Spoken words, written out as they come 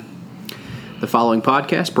The following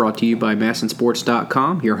podcast brought to you by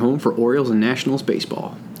MASNsports.com, your home for Orioles and Nationals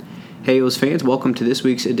baseball. Hey, O's fans, welcome to this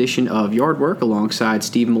week's edition of Yard Work alongside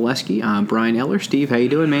Steve Molesky. I'm Brian Eller. Steve, how you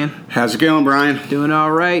doing, man? How's it going, Brian? Doing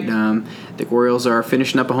all right. The Orioles are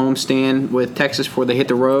finishing up a homestand with Texas before they hit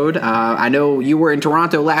the road. I know you were in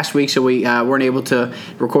Toronto last week, so we weren't able to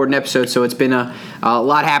record an episode, so it's been a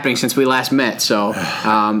lot happening since we last met. So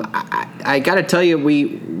I got to tell you,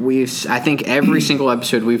 I think every single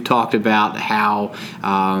episode we've talked about how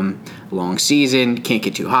long season, can't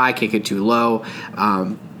get too high, can't get too low.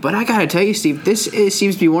 But I got to tell you, Steve,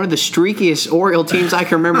 seems to be one of the streakiest Oriole teams I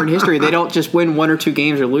can remember in history. They don't just win one or two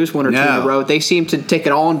games or lose one or two in a row. They seem to take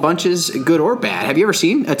it all in bunches, good or bad. Have you ever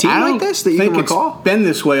seen a team like this that you can recall? It's been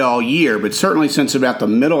this way all year, but certainly since about the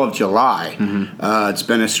middle of July, it's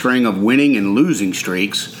been a string of winning and losing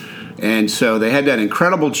streaks. And so they had that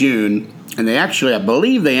incredible June, and they actually, I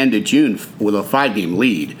believe they ended June with a 5-game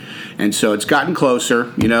lead. And so it's gotten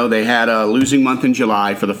closer. You know, they had a losing month in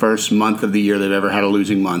July for the first month of the year they've ever had a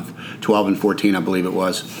losing month, 12 and 14, I believe it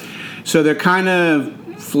was. So they're kind of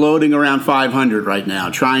floating around 500 right now,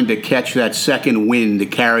 trying to catch that second win to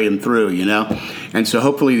carry them through, you know. And so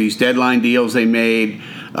hopefully these deadline deals they made,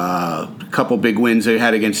 a couple big wins they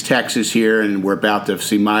had against Texas here, and we're about to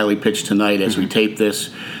see Miley pitch tonight as we tape this,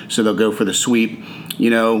 so they'll go for the sweep. You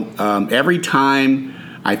know, every time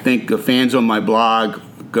I think the fans on my blog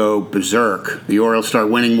go berserk, the Orioles start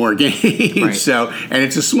winning more games. Right. So, and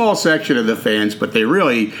it's a small section of the fans, but they're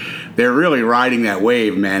really riding that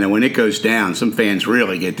wave, man. And when it goes down, some fans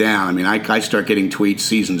really get down. I mean, I start getting tweets,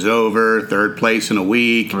 season's over, third place in a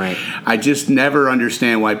week. Right. I just never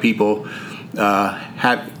understand why people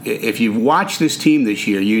if you've watched this team this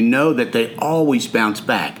year, you know that they always bounce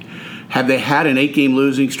back. Have they had an 8-game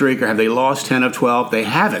losing streak, or have they lost 10 of 12? They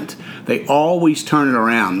haven't. They always turn it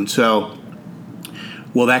around. So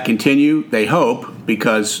will that continue? They hope,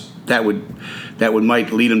 because that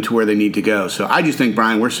might lead them to where they need to go. So I just think,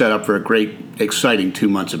 Brian, we're set up for a great, exciting 2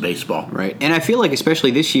 months of baseball. Right, and I feel like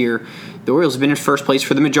especially this year, the Orioles have been in first place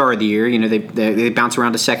for the majority of the year. You know, they bounce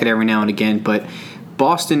around to second every now and again, but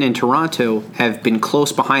Boston and Toronto have been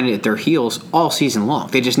close behind it at their heels all season long.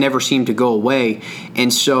 They just never seem to go away,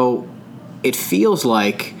 and so it feels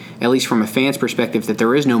like, at least from a fan's perspective, that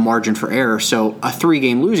there is no margin for error. So a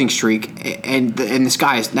 3-game losing streak, and the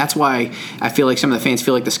sky is. That's why I feel like some of the fans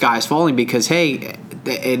feel like the sky is falling, because hey,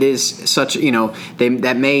 it is such, you know,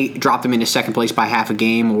 that may drop them into second place by half a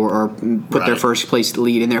game, or put their first place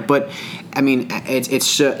lead in there. But I mean,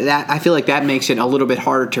 it's that I feel like that makes it a little bit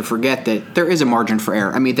harder to forget that there is a margin for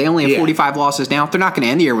error. I mean, they only have 45 losses now. They're not going to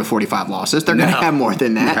end the year with 45 losses. They're going to have more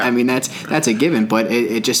than that. No. I mean, that's a given. But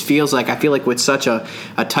it just feels like, I feel like with such a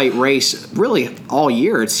tight race, really all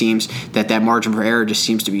year, it seems that margin for error just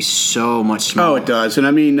seems to be so much smaller. Oh, it does. And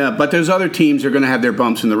I mean, but those other teams are going to have their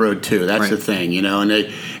bumps in the road too. That's the thing, you know.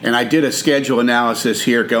 And I did a schedule analysis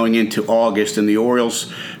here going into August, and the Orioles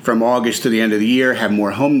from August to the end of the year have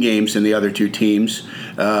more home games than the other two teams,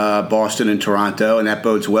 Boston and Toronto, and that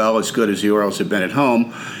bodes well, as good as the Orioles have been at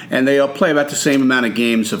home. And they'll play about the same amount of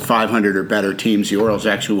games of 500 or better teams. The Orioles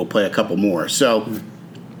actually will play a couple more. So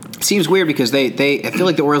it seems weird, because I feel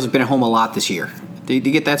like the Orioles have been at home a lot this year. Do you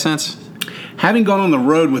get that sense? Having gone on the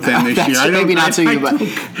road with them this year, I don't. Maybe not so you, but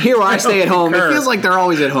here where I stay at home, it feels like they're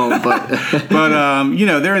always at home. But you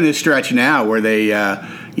know, they're in this stretch now where they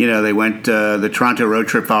went the Toronto road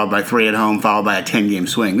trip followed by 3 at home, followed by a 10-game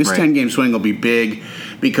swing. This 10-game swing will be big,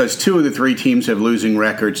 because 2 of the 3 teams have losing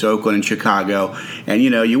records, Oakland and Chicago. And,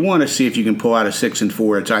 you know, you want to see if you can pull out a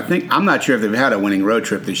 6-4. I'm not sure if they've had a winning road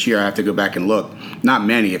trip this year. I have to go back and look. Not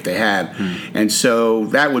many, if they have. And so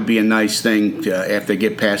that would be a nice thing if they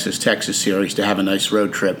get past this Texas series, to have a nice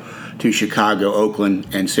road trip to Chicago, Oakland,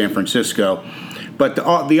 and San Francisco. But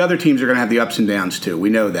the other teams are going to have the ups and downs too. We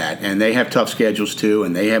know that. And they have tough schedules too,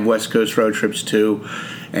 and they have West Coast road trips too.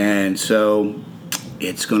 And so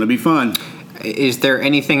it's going to be fun. Is there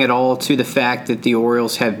anything at all to the fact that the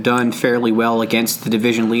Orioles have done fairly well against the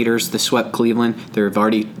division leaders, the swept Cleveland? They've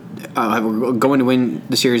already going to win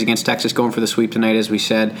the series against Texas, going for the sweep tonight, as we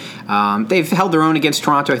said. They've held their own against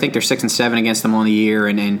Toronto. I think they're 6-7 against them on the year,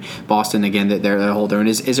 and Boston, again, they're hold their own.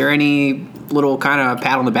 Is there any little kind of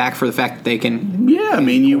pat on the back for the fact that they can? Yeah, I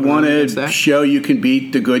mean, you want to show you can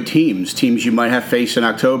beat the good teams you might have faced in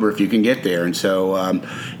October if you can get there. And so,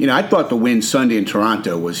 I thought the win Sunday in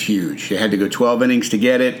Toronto was huge. They had to go 12 innings to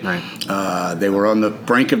get it. Right. They were on the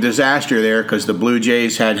brink of disaster there, because the Blue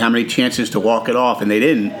Jays had how many chances to walk it off, and they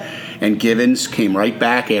didn't. And Givens came right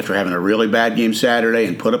back after having a really bad game Saturday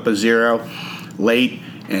and put up a 0 late.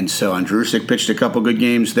 And so Andrusic pitched a couple good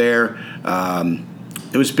games there.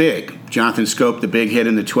 It was big. Jonathan Scope, the big hit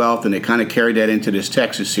in the 12th, and they kind of carried that into this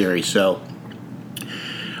Texas series. So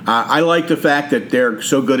I like the fact that they're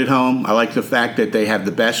so good at home. I like the fact that they have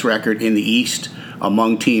the best record in the East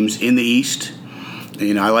among teams in the East.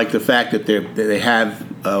 I like the fact that they have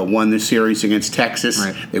won this series against Texas.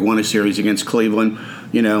 Right. They won a series against Cleveland.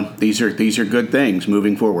 These are good things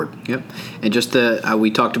moving forward. Yep. And just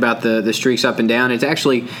we talked about the streaks up and down. It's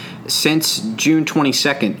actually since June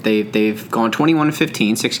 22nd they've gone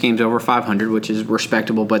 21-15, 6 games over 500, which is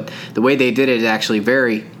respectable. But the way they did it is actually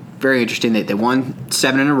very, very interesting. They won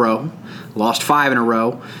 7 in a row, lost 5 in a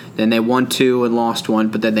row. Then they won 2 and lost 1,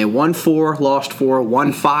 but then they won 4, lost 4,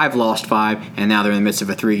 won 5, lost 5, and now they're in the midst of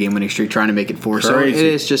a 3-game winning streak trying to make it 4. Crazy. So it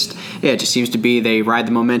is just, it just seems to be they ride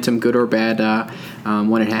the momentum, good or bad,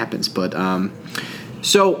 when it happens. But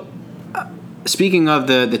speaking of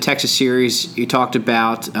the Texas series, you talked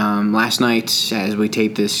about last night as we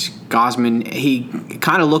taped this, Gausman, he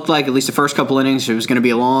kind of looked like, at least the first couple innings, it was going to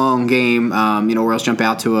be a long game. Orioles jump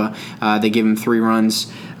out to they give him 3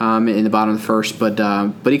 runs in the bottom of the first, but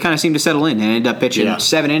he kind of seemed to settle in and ended up pitching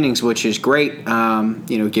 7 innings, which is great.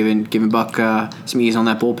 Giving Buck some ease on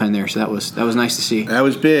that bullpen there, so that was nice to see. That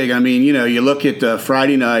was big. I mean, you look at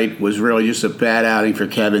Friday night was really just a bad outing for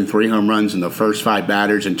Kevin. 3 home runs in the first 5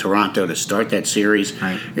 batters in Toronto to start that series.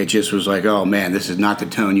 Right. It just was like, oh man, this is not the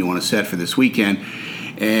tone you want to set for this weekend.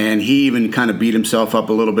 And he even kind of beat himself up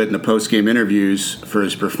a little bit in the post-game interviews for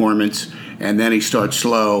his performance. And then he starts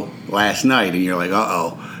slow last night, and you're like,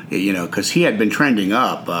 uh-oh. Because he had been trending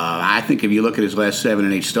up. I think if you look at his last 7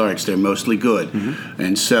 and 8 starts, they're mostly good. Mm-hmm.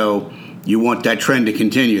 And so you want that trend to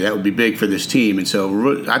continue. That would be big for this team. And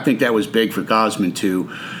so I think that was big for Gausman to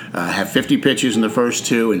have 50 pitches in the first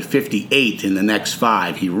 2 and 58 in the next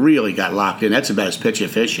 5. He really got locked in. That's about as pitch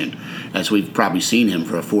efficient as we've probably seen him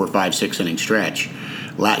for a 4, 5, 6 inning stretch.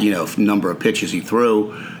 Number of pitches he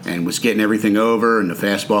threw and was getting everything over, and the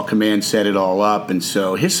fastball command set it all up. And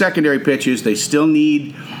so his secondary pitches, they still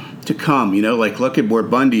need to come. Look at where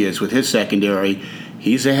Bundy is with his secondary.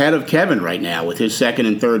 He's ahead of Kevin right now with his second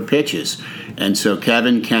and third pitches. And so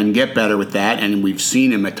Kevin can get better with that, and we've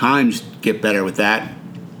seen him at times get better with that.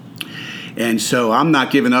 And so I'm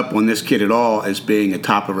not giving up on this kid at all as being a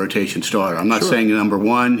top-of-rotation starter. I'm not saying number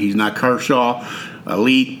 1. He's not Kershaw,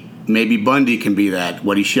 elite. Maybe Bundy can be that,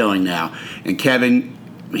 what he's showing now. And Kevin,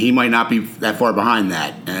 he might not be that far behind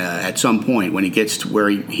that at some point when he gets to where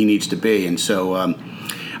he needs to be. And so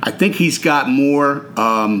I think he's got more,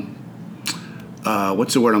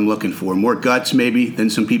 what's the word I'm looking for? More guts maybe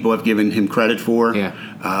than some people have given him credit for. Yeah.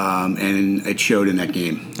 And it showed in that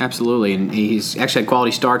game. Absolutely. And he's actually had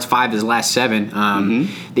quality starts, 5 of his last 7.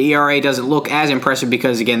 The ERA doesn't look as impressive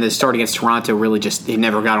because, again, the start against Toronto really just, he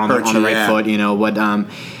never got on the right foot, But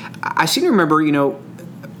I seem to remember,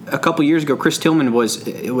 a couple years ago, Chris Tillman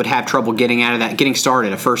would have trouble getting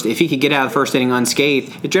started at first. If he could get out of the first inning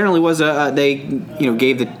unscathed, it generally was they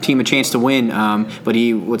gave the team a chance to win, but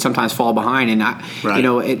he would sometimes fall behind. And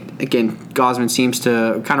again, Gausman seems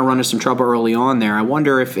to kind of run into some trouble early on there. I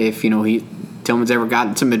wonder if Tillman's ever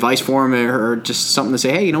gotten some advice for him or just something to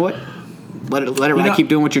say, hey, you know what? Let it ride. Keep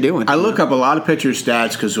doing what you're doing. I look up a lot of pitcher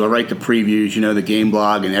stats because I write the previews, the game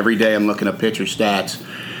blog, and every day I'm looking up pitcher stats.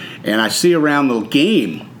 And I see around the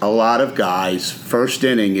game a lot of guys, first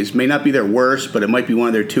inning may not be their worst, but it might be one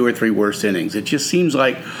of their 2 or 3 worst innings. It just seems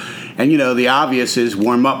like, and the obvious is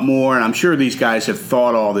warm up more, and I'm sure these guys have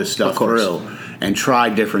thought all this stuff through and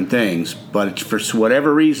tried different things. But for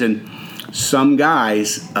whatever reason, some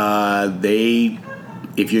guys,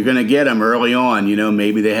 if you're going to get them early on,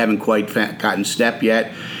 maybe they haven't quite gotten step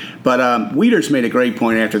yet. But Wieters made a great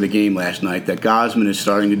point after the game last night that Gausman is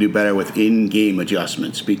starting to do better with in-game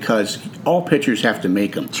adjustments because all pitchers have to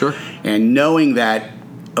make them. Sure. And knowing that,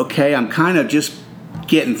 okay, I'm kind of just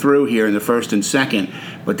getting through here in the first and second,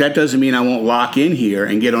 but that doesn't mean I won't lock in here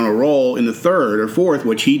and get on a roll in the third or fourth,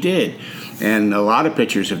 which he did. And a lot of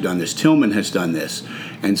pitchers have done this. Tillman has done this.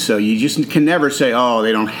 And so you just can never say, oh,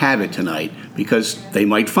 they don't have it tonight because they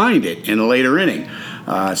might find it in a later inning.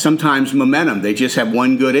 Sometimes momentum. They just have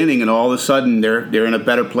one good inning, and all of a sudden they're in a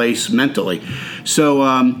better place mentally.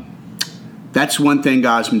 So that's one thing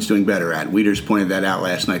Gausman's doing better at. Wieters pointed that out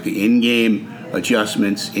last night. The in-game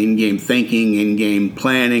adjustments, in-game thinking, in-game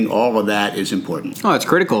planning, all of that is important. Oh, it's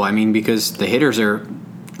critical. I mean, because the hitters are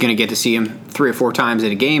going to get to see him 3 or 4 times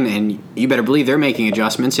in a game, and you better believe they're making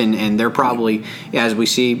adjustments, and they're probably, as we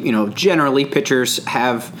see, generally hitters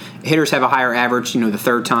have a higher average, the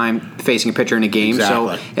third time facing a pitcher in a game.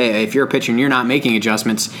 Exactly. So if you're a pitcher and you're not making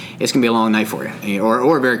adjustments, it's going to be a long night for you,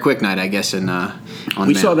 or a very quick night, I guess.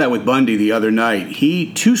 We saw that with Bundy the other night.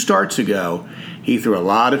 2 starts ago, he threw a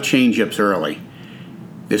lot of changeups early.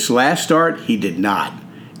 This last start, he did not.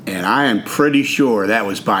 And I am pretty sure that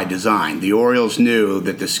was by design. The Orioles knew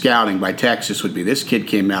that the scouting by Texas would be, this kid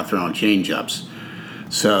came out throwing changeups.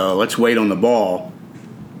 So let's wait on the ball.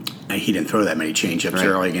 And he didn't throw that many changeups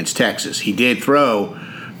early against Texas. He did throw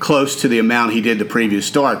close to the amount he did the previous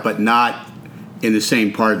start, but not in the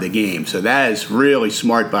same part of the game. So that is really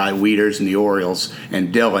smart by Wieters and the Orioles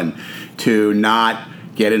and Dillon to not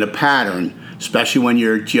get in a pattern, especially when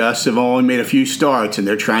you're just have only made a few starts and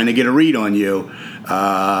they're trying to get a read on you.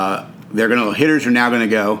 Hitters are now going to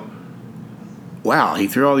go, wow, he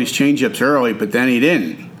threw all these changeups early, but then he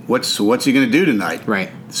didn't. What's he going to do tonight?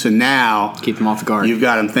 Right. So now keep him off the guard. You've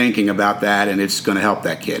got him thinking about that, and it's going to help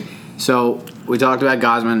that kid. So we talked about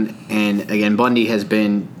Gausman, and again, Bundy has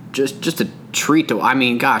been just a treat to. I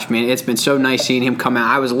mean, gosh, man, it's been so nice seeing him come out.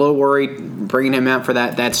 I was a little worried bringing him out for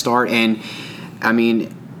that start, and I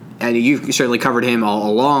mean, and you've certainly covered him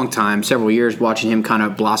a long time, several years, watching him kind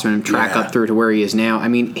of blossom and track up through to where he is now. I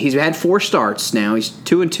mean, he's had 4 starts now. He's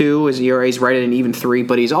 2-2. His ERA's right at an even 3,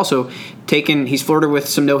 but he's also he's flirted with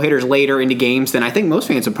some no-hitters later into games than I think most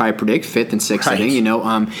fans would probably predict, 5th and 6th inning. You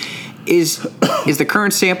know, is the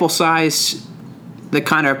current sample size the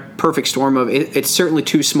kind of perfect storm of it's certainly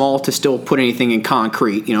too small to still put anything in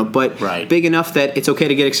concrete, you know, but big enough that it's okay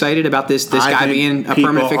to get excited about this guy being a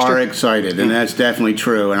permanent fixture? People are excited, and that's definitely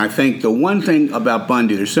true. And I think the one thing about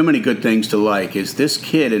Bundy, there's so many good things to like, is this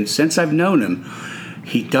kid, and since I've known him,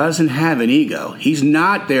 he doesn't have an ego. He's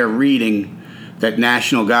not there reading that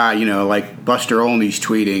national guy, you know, like Buster Olney's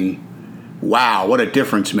tweeting, wow, what a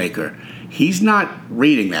difference maker. He's not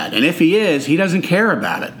reading that. And if he is, he doesn't care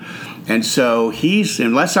about it. And so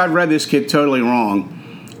unless I've read this kid totally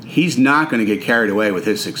wrong, he's not going to get carried away with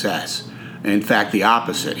his success. In fact, the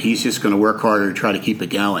opposite. He's just going to work harder to try to keep it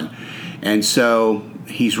going. And so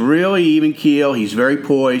he's really even keel. He's very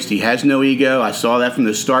poised. He has no ego. I saw that from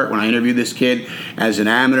the start when I interviewed this kid as an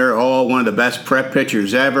amateur. One of the best prep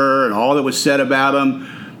pitchers ever, and all that was said about him.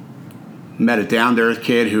 Met a down-to-earth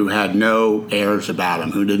kid who had no airs about him,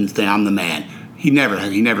 who didn't think I'm the man. He never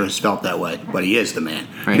has felt that way, but he is the man.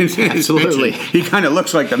 Right. Absolutely. He kind of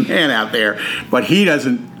looks like the man out there, but he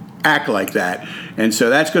doesn't act like that. And so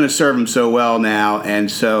that's going to serve him so well now. And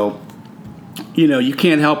so, you know, you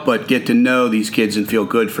can't help but get to know these kids and feel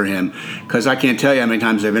good for him, because I can't tell you how many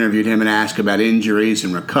times I've interviewed him and asked about injuries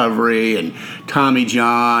and recovery and Tommy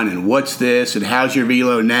John and what's this and how's your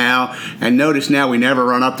velo now. And notice now we never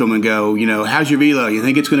run up to him and go, you know, how's your velo? You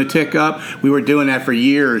think it's going to tick up? We were doing that for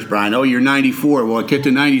years, Brian. Oh, you're 94. Will it get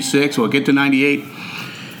to 96? Will it get to 98?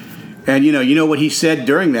 And, you know what he said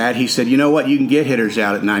during that? He said, you know what? You can get hitters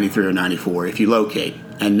out at 93 or 94 if you locate.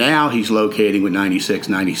 And now he's locating with 96,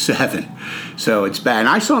 97. So it's bad. And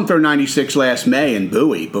I saw him throw 96 last May in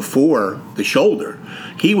Bowie before the shoulder.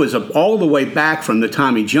 He was all the way back from the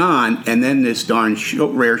Tommy John, and then this darn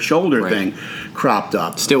rare shoulder thing cropped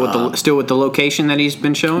up. Still with the location that he's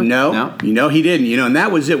been showing? No. You know, he didn't. You know, and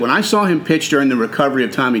that was it. When I saw him pitch during the recovery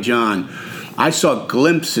of Tommy John, I saw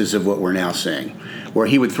glimpses of what we're now seeing, where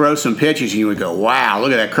he would throw some pitches and you would go, wow,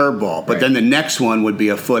 look at that curveball. But then the next one would be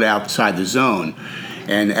a foot outside the zone.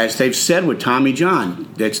 And as they've said with Tommy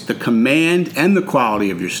John, that's the command and the quality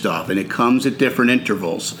of your stuff, and it comes at different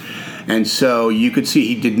intervals. And so you could see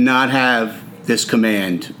he did not have this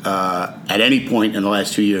command at any point in the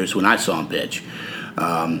last 2 years when I saw him pitch.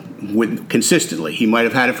 Consistently. He might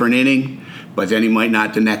have had it for an inning, but then he might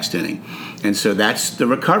not the next inning. And so that's the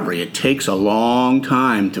recovery. It takes a long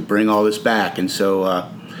time to bring all this back. And so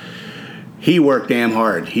he worked damn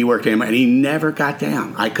hard. And he never got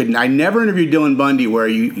down. I never interviewed Dylan Bundy where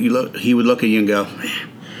he would look at you and go,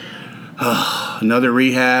 another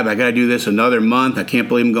rehab. I got to do this another month. I can't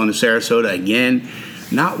believe I'm going to Sarasota again.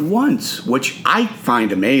 Not once, which I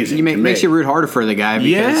find amazing. It makes you root harder for the guy.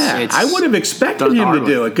 Because I would have expected him to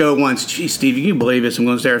do it. Go once, gee, Steve, can you believe this? I'm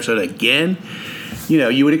going to Sarasota again. You know,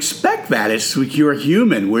 you would expect that. You're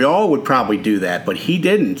human. We all would probably do that, but he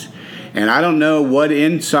didn't. And I don't know what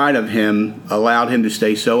inside of him allowed him to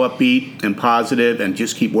stay so upbeat and positive and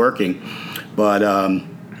just keep working. But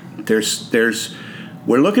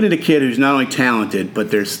we're looking at a kid who's not only talented,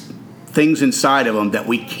 but there's things inside of him that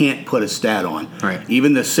we can't put a stat on. Right.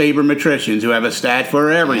 Even the sabermetricians who have a stat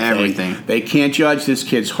for everything. They can't judge this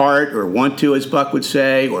kid's heart or want to, as Buck would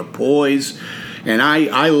say, or poise. And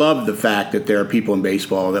I love the fact that there are people in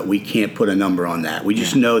baseball that we can't put a number on that. We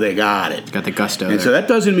just know they got it. Got the gusto And there. so that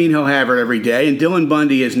doesn't mean he'll have it every day. And Dylan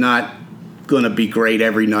Bundy is not going to be great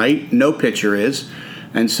every night. No pitcher is.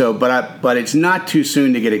 And so, but it's not too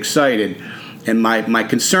soon to get excited. And my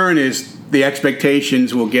concern is the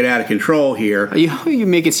expectations will get out of control here. You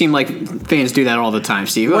make it seem like fans do that all the time,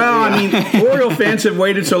 Steve. Well, I mean, Oriole fans have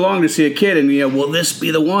waited so long to see a kid, and will this be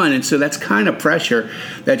the one? And so that's kind of pressure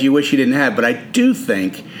that you wish you didn't have. But I do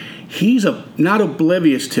think he's not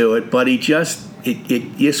oblivious to it, but it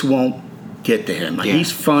just won't get to him. Yeah.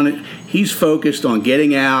 He's fun. He's focused on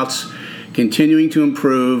getting outs, continuing to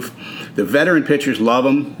improve. The veteran pitchers love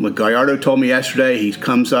him. What Gallardo told me yesterday, he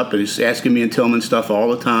comes up and is asking me and Tillman stuff all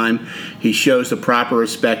the time. He shows the proper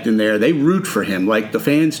respect in there. They root for him like the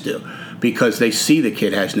fans do because they see the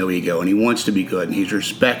kid has no ego and he wants to be good and he's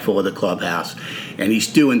respectful of the clubhouse and he's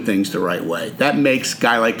doing things the right way. That makes a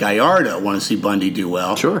guy like Gallardo want to see Bundy do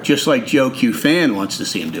well. Sure. Just like Joe Q fan wants to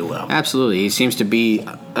see him do well. Absolutely. He seems to be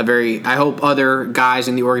I hope other guys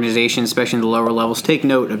in the organization, especially in the lower levels, take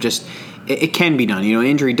note of just it can be done.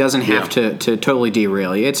 Injury doesn't have to totally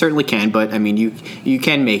derail you. It certainly can, but I mean, you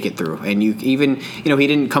can make it through. And you even, he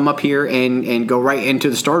didn't come up here and go right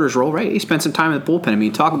into the starter's role, right? He spent some time in the bullpen. I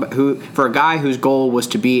mean, talk about for a guy whose goal was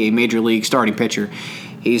to be a major league starting pitcher.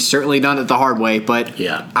 He's certainly done it the hard way, but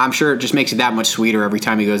I'm sure it just makes it that much sweeter every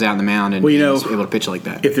time he goes out on the mound and is able to pitch like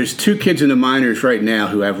that. If there's two kids in the minors right now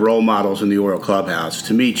who have role models in the Oriole clubhouse,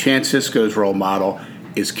 to me, Chance Cisco's role model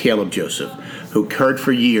is Caleb Joseph, who heard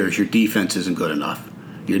for years your defense isn't good enough.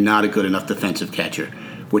 You're not a good enough defensive catcher,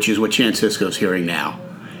 which is what Chance Cisco's hearing now.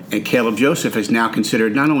 And Caleb Joseph is now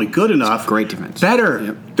considered not only good enough, great defense,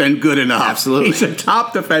 better than good enough. Absolutely. He's a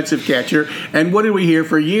top defensive catcher. And what did we hear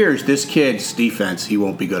for years? This kid's defense, he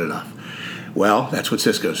won't be good enough. Well, that's what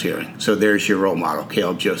Cisco's hearing. So there's your role model,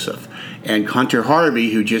 Caleb Joseph. And Hunter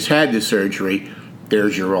Harvey, who just had the surgery,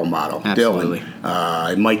 there's your role model, Absolutely.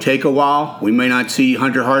 Dylan. It might take a while. We may not see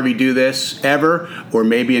Hunter Harvey do this ever, or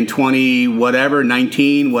maybe in 19,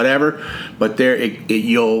 whatever. But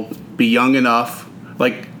you'll be young enough.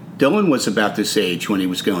 Like Dylan was about this age when he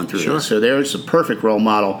was going through this. So there's a perfect role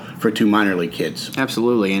model for two minor league kids.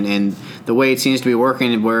 Absolutely. And the way it seems to be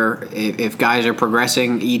working, where if guys are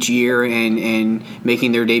progressing each year and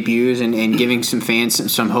making their debuts and giving some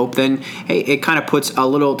fans some hope, then hey, it kind of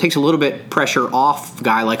takes a little bit pressure off a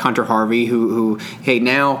guy like Hunter Harvey, who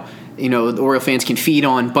now the Oriole fans can feed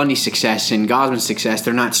on Bundy's success and Gosman's success.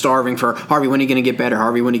 They're not starving for Harvey, when are you going to get better?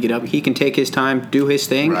 Harvey, when you get up? He can take his time, do his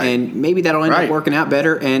thing, and maybe that'll end up working out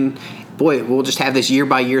better. And boy, we'll just have this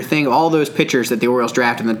year-by-year thing. All those pitchers that the Orioles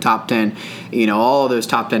drafted in the top 10, all of those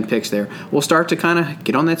top 10 picks there, will start to kind of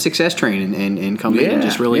get on that success train and come in and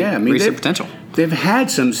just really reach their potential. They've had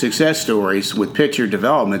some success stories with pitcher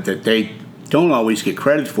development that they don't always get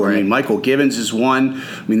credit for. Right. I mean, Michael Givens is one.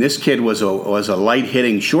 I mean, this kid was a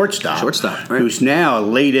light-hitting shortstop, who's now a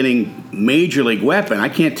late-inning major league weapon. I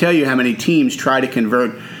can't tell you how many teams try to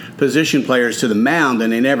convert position players to the mound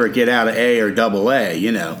and they never get out of A or double A,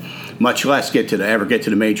 much less ever get to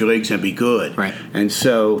the major leagues and be good. Right. And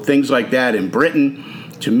so things like that in Britain,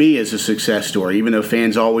 to me, is a success story, even though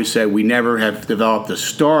fans always say we never have developed a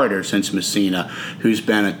starter since Messina, who's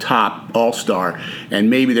been a top all-star. And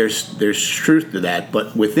maybe there's truth to that.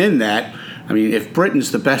 But within that, I mean, if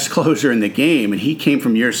Britton's the best closer in the game and he came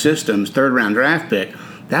from your system's third-round draft pick,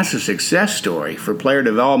 that's a success story for player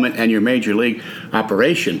development and your major league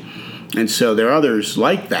operation. And so there are others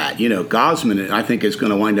like that. Gosman, I think, is going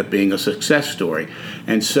to wind up being a success story.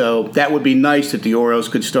 And so that would be nice that the Orioles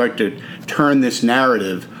could start to turn this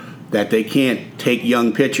narrative that they can't take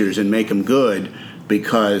young pitchers and make them good,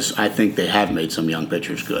 because I think they have made some young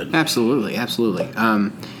pitchers good. Absolutely.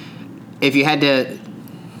 If you had to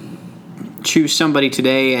choose somebody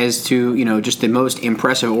today as to, just the most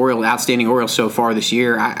impressive outstanding Orioles so far this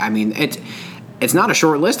year, I mean, it's not a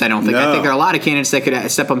short list, I don't think. No. I think there are a lot of candidates that could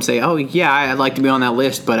step up and say, oh, yeah, I'd like to be on that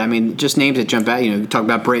list. But, I mean, just names that jump out. You talk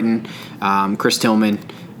about Britton, Chris Tillman,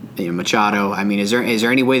 Machado. I mean, is there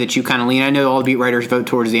any way that you kind of lean? I know all the beat writers vote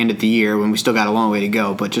towards the end of the year when we still got a long way to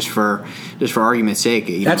go. But just for argument's sake.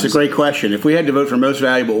 That's a great question. If we had to vote for most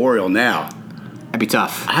valuable Oriole now. That'd be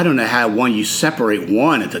tough. I don't know how you separate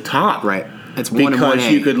one at the top. Right. It's one because and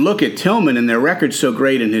 1A. You could look at Tillman and their record's so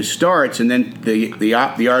great in his starts, and then the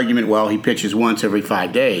argument, well, he pitches once every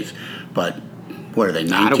 5 days, but what are they,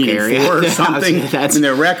 19-4 or something? And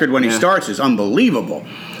their record when he starts is unbelievable.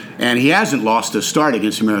 And he hasn't lost a start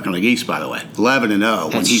against the American League East, by the way.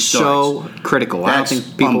 11-0 when he starts. So critical. That's I don't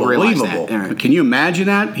think people realize that. Unbelievable. Can you imagine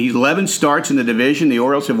that? He's 11 starts in the division. The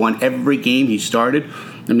Orioles have won every game he started.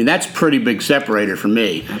 I mean, that's a pretty big separator for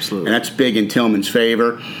me. Absolutely. And that's big in Tillman's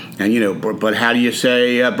favor. And, but how do you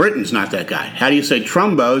say Britton's not that guy? How do you say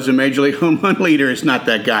Trumbo's a Major League home run leader is not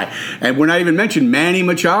that guy? And we're not even mentioning Manny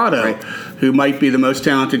Machado, who might be the most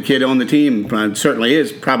talented kid on the team. Probably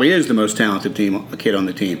is the most talented kid on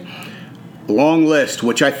the team. long list,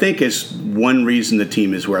 which I think is one reason the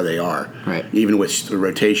team is where they are. Right. Even with the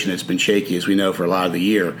rotation that's been shaky, as we know, for a lot of the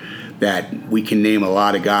year, that we can name a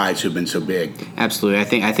lot of guys who've been so big. Absolutely.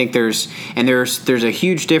 I think there's a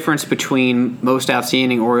huge difference between most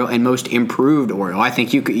outstanding Oriole and most improved Oriole. I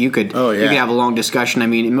think you could have a long discussion. I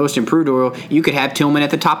mean, in most improved Oriole, you could have Tillman at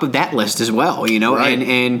the top of that list as well, Right.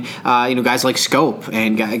 and guys like Scope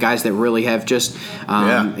and guys that really have just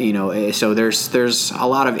so there's a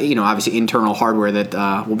lot of obviously internal hardware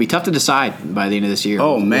that will be tough to decide by the end of this year.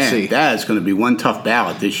 Oh, we'll man, see. that is going to be one tough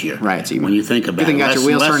ballot this year. Right. So when you think about it. You got your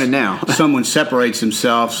wheels turning now. Someone separates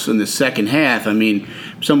themselves in the second half. I mean,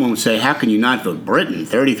 someone would say, how can you not vote Britton?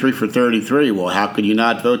 33 for 33. Well, how could you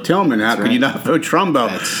not vote Tillman? How could you not vote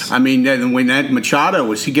Trumbo? I mean, when that Machado,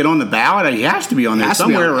 was he get on the ballot? He has to be on there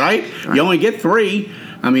somewhere, right? You only get 3.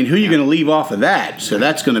 I mean, who are you going to leave off of that? So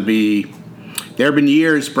that's going to be – there have been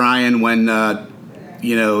years, Brian, when,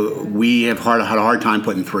 we have had a hard time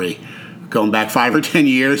putting 3. Going back 5 or 10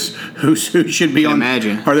 years, who should be on?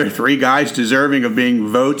 Imagine. Are there 3 guys deserving of being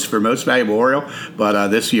votes for most valuable Oriole? But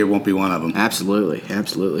this year won't be one of them.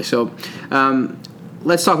 Absolutely. So,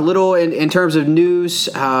 let's talk a little in terms of news.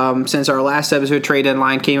 Since our last episode, trade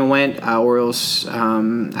deadline came and went. Orioles,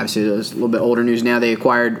 obviously, it's a little bit older news now. They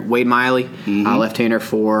acquired Wade Miley, left-hander,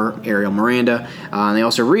 for Ariel Miranda. And they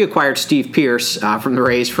also reacquired Steve Pearce from the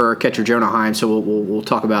Rays for catcher Jonah Heim. So we'll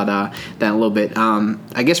talk about that in a little bit.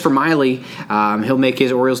 I guess for Miley, he'll make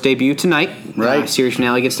his Orioles debut tonight. Right. Series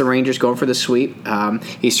finale against the Rangers, going for the sweep.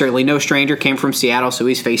 He's certainly no stranger. Came from Seattle, so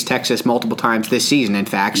he's faced Texas multiple times this season. In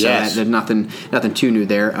fact, so there's nothing too new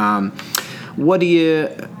there. What do you?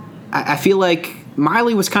 I feel like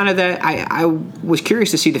Miley was kind of that. I was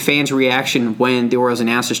curious to see the fans' reaction when the Orioles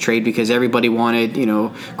announced this trade, because everybody wanted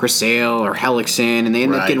Chris Sale or Hellickson, and they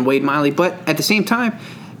ended up getting Wade Miley. But at the same time,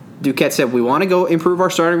 Duquette said, we want to go improve our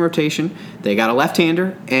starting rotation. They got a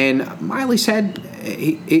left-hander, and Miley said,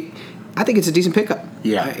 I think it's a decent pickup.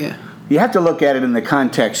 Yeah. You have to look at it in the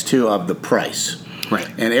context, too, of the price. Right.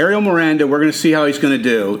 And Ariel Miranda, we're going to see how he's going to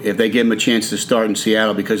do if they give him a chance to start in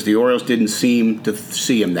Seattle, because the Orioles didn't seem to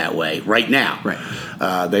see him that way right now.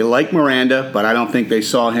 Right. They like Miranda, but I don't think they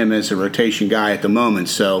saw him as a rotation guy at the moment.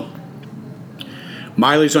 So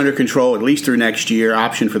Miley's under control at least through next year,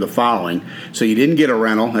 option for the following. So you didn't get a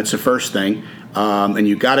rental. That's the first thing. And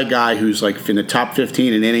you got a guy who's like in the top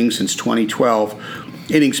 15 in innings since 2012.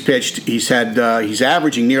 Innings pitched, he's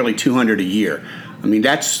averaging nearly 200 a year. I mean,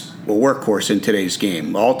 that's a workhorse in today's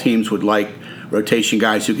game. All teams would like rotation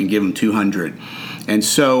guys who can give them 200. And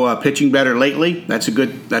so pitching better lately, that's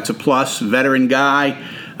a plus. Veteran guy,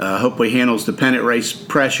 hopefully handles the pennant race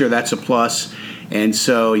pressure, that's a plus. And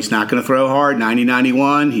so he's not going to throw hard,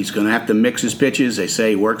 90-91. He's going to have to mix his pitches. They say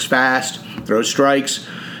he works fast, throws strikes.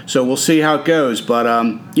 So we'll see how it goes. But,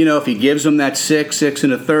 if he gives them that 6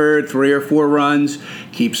 1/3, 3 or 4 runs,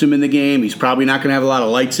 keeps him in the game, he's probably not going to have a lot of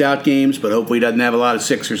lights-out games, but hopefully he doesn't have a lot of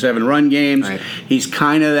 6 or 7 run games. Right. He's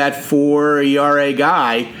kind of that 4 ERA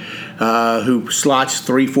guy who slots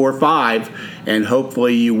 3, 4, 5, and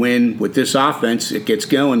hopefully you win with this offense. It gets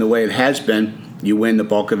going the way it has been. You win the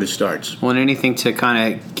bulk of his starts. Well, and anything to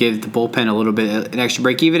kind of give the bullpen a little bit an extra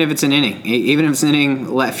break, even if it's an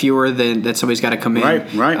inning, let fewer than that somebody's got to come in.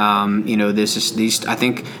 Right. I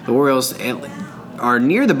think the Orioles are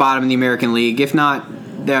near the bottom of the American League, if not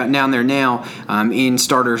down there now, in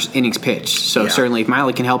starters innings pitched. So certainly, if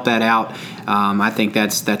Miley can help that out, I think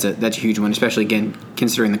that's a huge one, especially again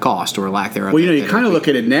considering the cost or lack thereof. Well, you kind of look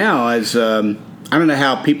at it now as. I don't know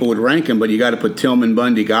how people would rank him, but you got to put Tillman,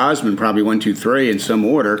 Bundy, Gosman, probably 1, 2, 3 in some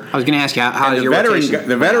order. I was going to ask you how the your rotation.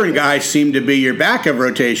 The veteran guys seem to be your backup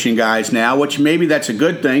rotation guys now, which maybe that's a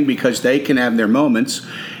good thing because they can have their moments.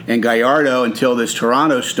 And Gallardo, until this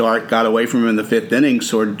Toronto start, got away from him in the 5th inning,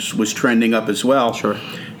 sort of was trending up as well. Sure.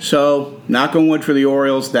 So, knock on wood for the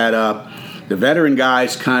Orioles that the veteran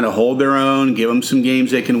guys kind of hold their own, give them some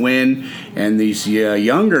games they can win, and these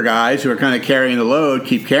younger guys who are kind of carrying the load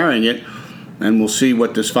keep carrying it. And we'll see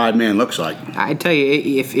what this 5-man looks like. I tell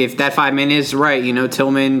you, if that 5-man is right,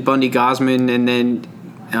 Tillman, Bundy, Gosman, and then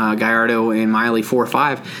Gallardo and Miley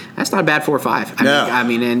 4-5, that's not a bad 4-5.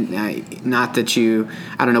 Not that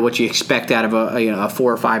I don't know what you expect out of a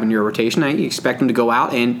 4 or 5 in your rotation. You expect them to go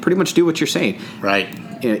out and pretty much do what you're saying. Right.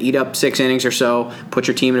 Eat up 6 innings or so, put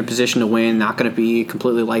your team in a position to win. Not going to be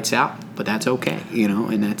completely lights out, but that's okay.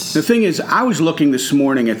 And that's the thing is. I was looking this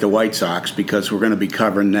morning at the White Sox because we're going to be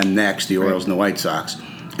covering them next, the Orioles and the White Sox,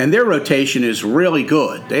 and their rotation is really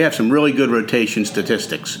good. They have some really good rotation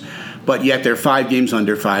statistics, but yet they're 5 games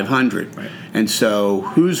under 500. Right. And so,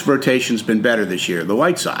 whose rotation's been better this year? The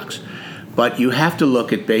White Sox. But you have to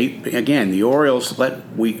look at again. The Orioles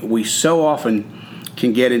we so often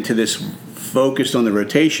can get into this focused on the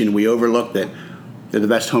rotation. We overlook that they're the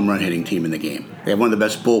best home run hitting team in the game. They have one of the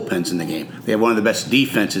best bullpens in the game. They have one of the best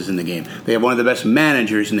defenses in the game. They have one of the best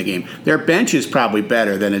managers in the game. Their bench is probably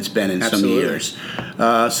better than it's been in some years.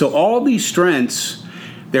 So all these strengths,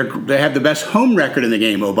 they have the best home record in the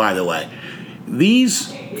game. Oh, by the way,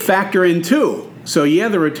 these factor in too. So, yeah,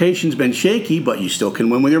 the rotation's been shaky, but you still can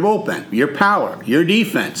win with your bullpen, your power, your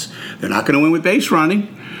defense. They're not going to win with base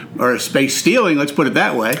running or space stealing, let's put it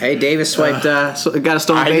that way. Hey, Davis swiped, got a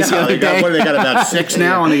stolen base the other day. What, they got about 6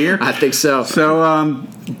 now on the year? I think so. So,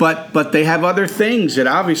 but they have other things that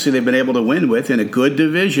obviously they've been able to win with in a good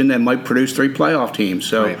division that might produce 3 playoff teams.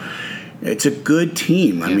 So It's a good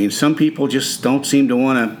team. I mean, some people just don't seem to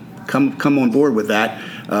want to come on board with that.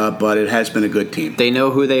 But it has been a good team. They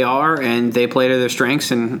know who they are, and they play to their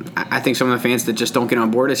strengths. And I think some of the fans that just don't get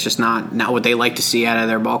on board, it's just not what they like to see out of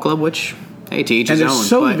their ball club, which, hey, to each his own. And there's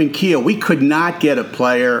so even keel. We could not get a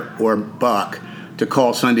player or Buck to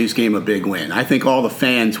call Sunday's game a big win. I think all the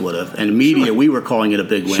fans would have. And media, we were calling it a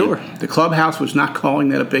big win. Sure. The clubhouse was not calling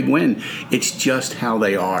that a big win. It's just how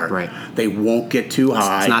they are. Right. They won't get too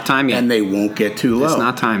high. It's not time yet. And they won't get too low. It's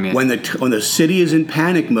not time yet. When the city is in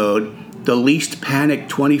panic mode, the least panicked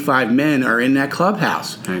 25 men are in that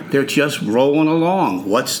clubhouse. Right. They're just rolling along.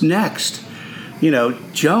 What's next?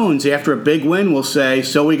 Jones, after a big win, will say,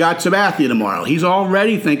 so we got Sabathia tomorrow. He's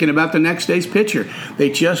already thinking about the next day's pitcher. They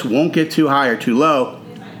just won't get too high or too low.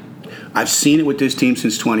 I've seen it with this team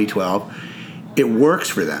since 2012. It works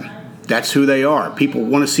for them. That's who they are. People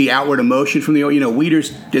want to see outward emotion from the,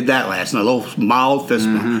 Wieters did that last night, a little mild fist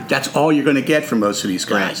bump. Mm-hmm. That's all you're going to get from most of these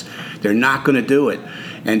guys. Right. They're not going to do it.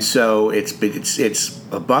 And so it's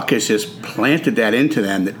Buck has just planted that into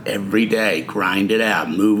them that every day, grind it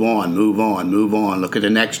out, move on, look at the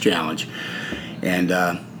next challenge. And,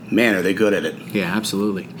 man, are they good at it. Yeah,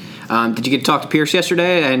 absolutely. Did you get to talk to Pierce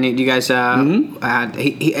yesterday? And you guys,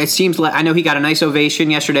 it seems like, I know he got a nice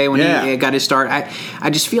ovation yesterday when he got his start. I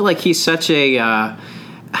just feel like he's such a,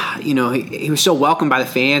 he was so welcomed by the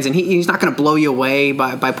fans, and he's not going to blow you away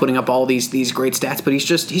by putting up all these great stats, but he's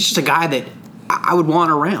just a guy that I would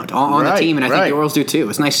want around on the team, and I think the Orioles do too.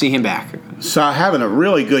 It's nice to see him back. So having a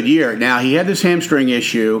really good year. Now, he had this hamstring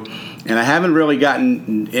issue, and I haven't really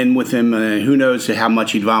gotten in with him. Who knows how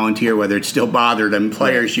much he'd volunteer, whether it still bothered him.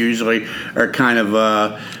 Players usually are kind of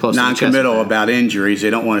non-committal about injuries.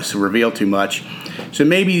 They don't want us to reveal too much. So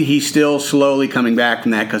maybe he's still slowly coming back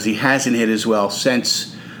from that because he hasn't hit as well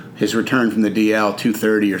since his return from the DL,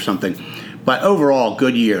 230 or something. But overall,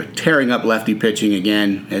 good year. Tearing up lefty pitching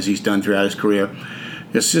again, as he's done throughout his career.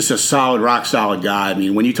 It's just a solid, rock-solid guy. I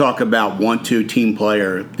mean, when you talk about 1-2 team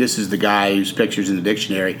player, this is the guy whose picture's in the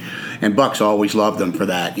dictionary. And Buck's always loved him for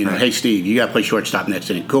that. Hey, Steve, you got to play shortstop next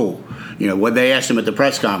inning. Cool. What they asked him at the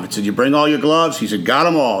press conference, did you bring all your gloves? He said, got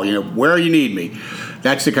them all. Where you need me.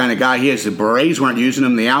 That's the kind of guy he is. The Berets weren't using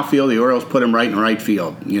him in the outfield. The Orioles put him right in right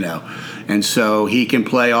field, And so he can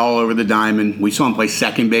play all over the diamond. We saw him play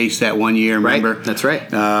second base that one year, remember? Right, that's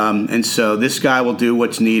right. And so this guy will do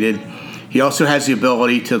what's needed. He also has the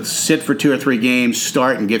ability to sit for 2 or 3 games,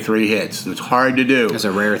 start, and get 3 hits. It's hard to do. That's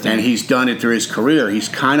a rare thing. And he's done it through his career. He's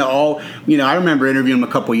kind of I remember interviewing him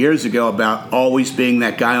a couple years ago about always being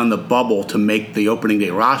that guy on the bubble to make the opening day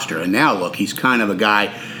roster. And now, look, he's kind of a guy.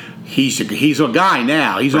 He's a guy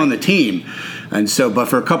now. He's on the team. And so, but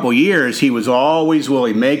for a couple years, he was always, will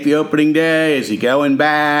he make the opening day? Is he going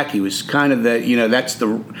back? He was kind of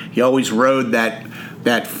he always rode that,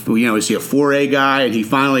 is he a 4A guy? And he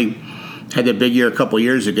finally had that big year a couple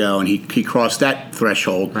years ago, and he crossed that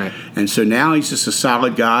threshold. Right. And so now he's just a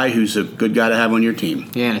solid guy who's a good guy to have on your team.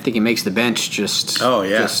 Yeah, and I think he makes the bench just. Oh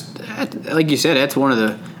yeah. Just like you said, that's one of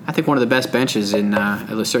the best benches in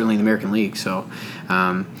certainly in the American League. So,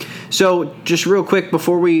 so just real quick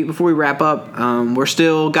before we wrap up, we're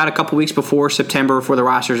still got a couple weeks before September before the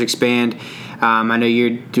rosters expand. I know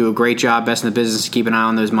you do a great job, best in the business, to keep an eye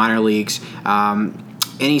on those minor leagues.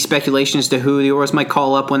 Any speculation as to who the Orioles might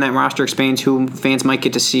call up when that roster expands? Who fans might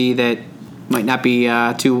get to see that might not be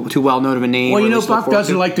too well known of a name? Well, Buck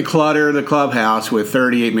doesn't like to clutter the clubhouse with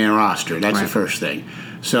 38-man roster. That's the first thing.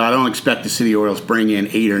 So I don't expect to see the Orioles bring in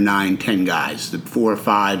 8 or 9, 10 guys, 4 or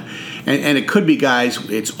 5, and it could be guys.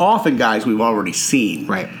 It's often guys we've already seen.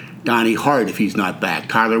 Right. Donnie Hart if he's not back,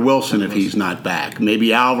 Tyler Wilson if he's not back,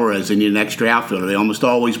 maybe Alvarez and you need an extra outfielder. They almost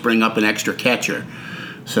always bring up an extra catcher.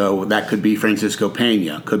 So that could be Francisco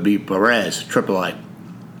Pena, could be Perez, AAA.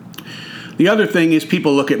 The other thing is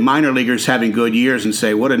people look at minor leaguers having good years and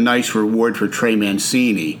say, what a nice reward for Trey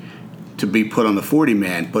Mancini to be put on the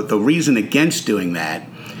 40-man. But the reason against doing that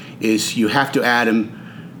is you have to add him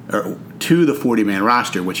to the 40-man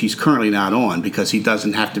roster, which he's currently not on because he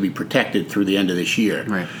doesn't have to be protected through the end of this year.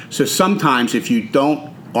 Right. So sometimes if you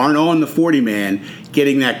aren't on the 40-man,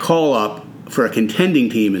 getting that call up for a contending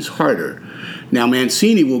team is harder. Now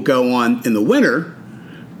Mancini will go on in the winter,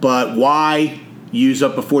 but why use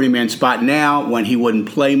up a 40-man spot now when he wouldn't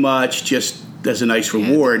play much, just as a nice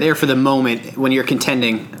reward? There for the moment when you're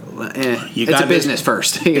contending. It's a business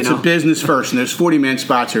first. It's a business first, and those 40-man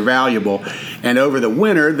spots are valuable. And over the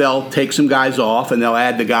winter, they'll take some guys off, and they'll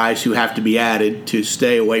add the guys who have to be added to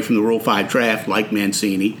stay away from the Rule 5 draft, like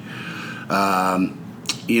Mancini. And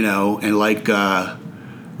like, I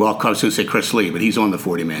was going to say Chris Lee, but he's on the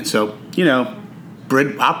 40-man. So,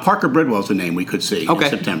 Parker Bridwell's the name we could see in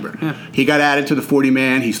September. Yeah. He got added to the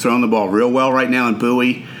 40-man. He's throwing the ball real well right now in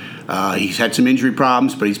Bowie. He's had some injury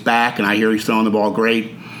problems, but he's back, and I hear he's throwing the ball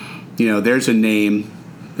great. There's a name.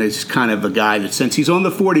 There's kind of a guy that, since he's on the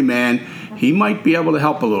 40-man, he might be able to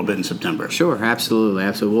help a little bit in September. Sure, absolutely.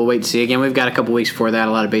 We'll wait to see. Again, we've got a couple weeks before that,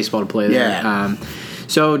 a lot of baseball to play there. Yeah.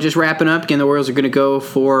 So just wrapping up, again, the Orioles are going to go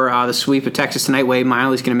for the sweep of Texas tonight. Wade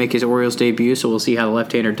Miley's going to make his Orioles debut, so we'll see how the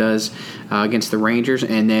left-hander does against the Rangers.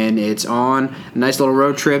 And then it's on a nice little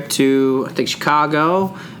road trip to, I think,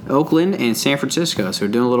 Chicago, Oakland, and San Francisco. So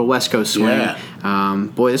we're doing a little West Coast swing. Yeah.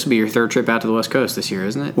 This will be your third trip out to the West Coast this year,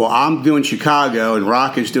 isn't it? Well, I'm doing Chicago, and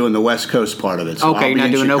Rock is doing the West Coast part of it. So okay, I'll be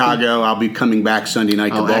in doing Chicago. Oakland? I'll be coming back Sunday night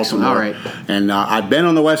to Baltimore. Excellent. All right. And I've been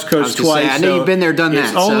on the West Coast twice. I know you've been there, done that.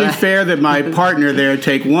 It's only fair that my partner there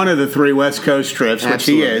take one of the 3 West Coast trips, which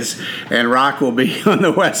Absolutely. he is, and Rock will be on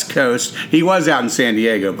the West Coast. He was out in San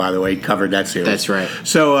Diego, by the way. He covered that series. That's right.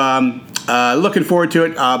 So looking forward to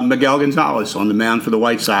it. Miguel Gonzalez on the mound for the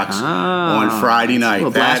White Sox on Friday night. A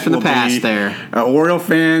blast from the past there. Oriole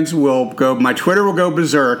fans will go. My Twitter will go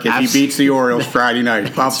berserk if he beats the Orioles Friday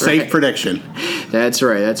night. Safe prediction. That's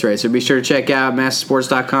right. So be sure to check out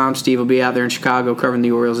MASNsports.com. Steve will be out there in Chicago covering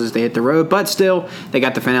the Orioles as they hit the road. But still, they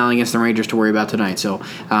got the finale against the Rangers to worry about tonight. So,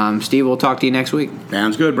 Steve, we'll talk to you next week.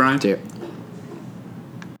 Sounds good, Brian. See you.